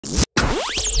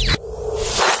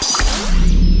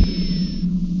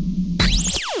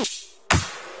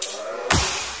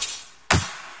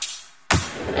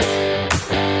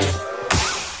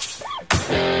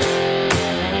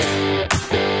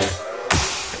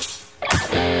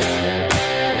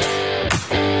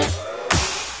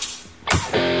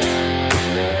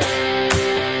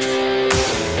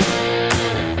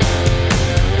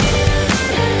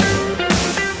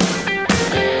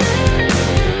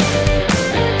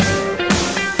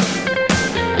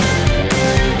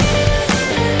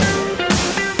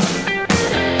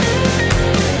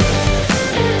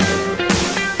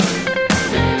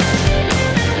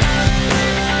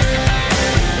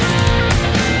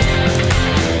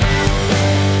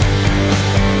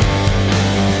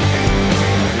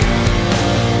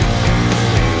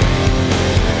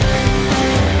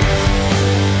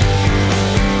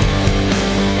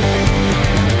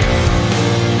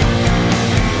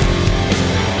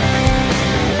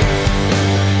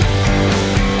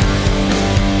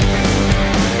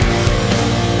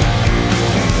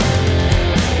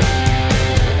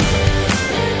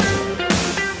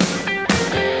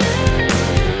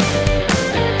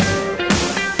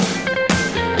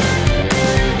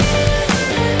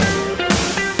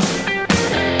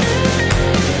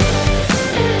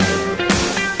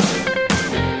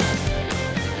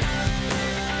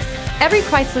Every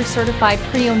Chrysler certified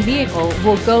pre-owned vehicle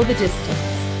will go the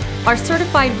distance. Our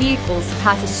certified vehicles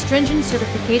pass a stringent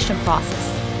certification process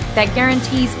that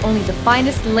guarantees only the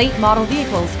finest late model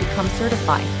vehicles become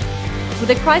certified.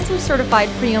 With a Chrysler certified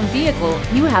pre-owned vehicle,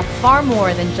 you have far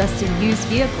more than just a used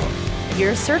vehicle.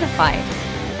 You're certified.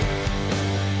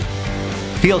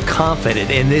 Feel confident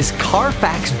in this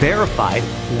Carfax verified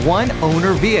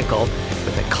one-owner vehicle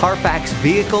with the Carfax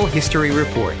Vehicle History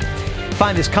Report.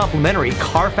 Find this complimentary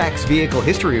Carfax Vehicle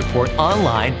History Report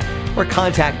online or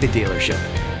contact the dealership.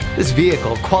 This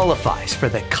vehicle qualifies for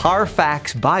the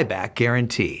Carfax Buyback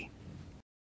Guarantee.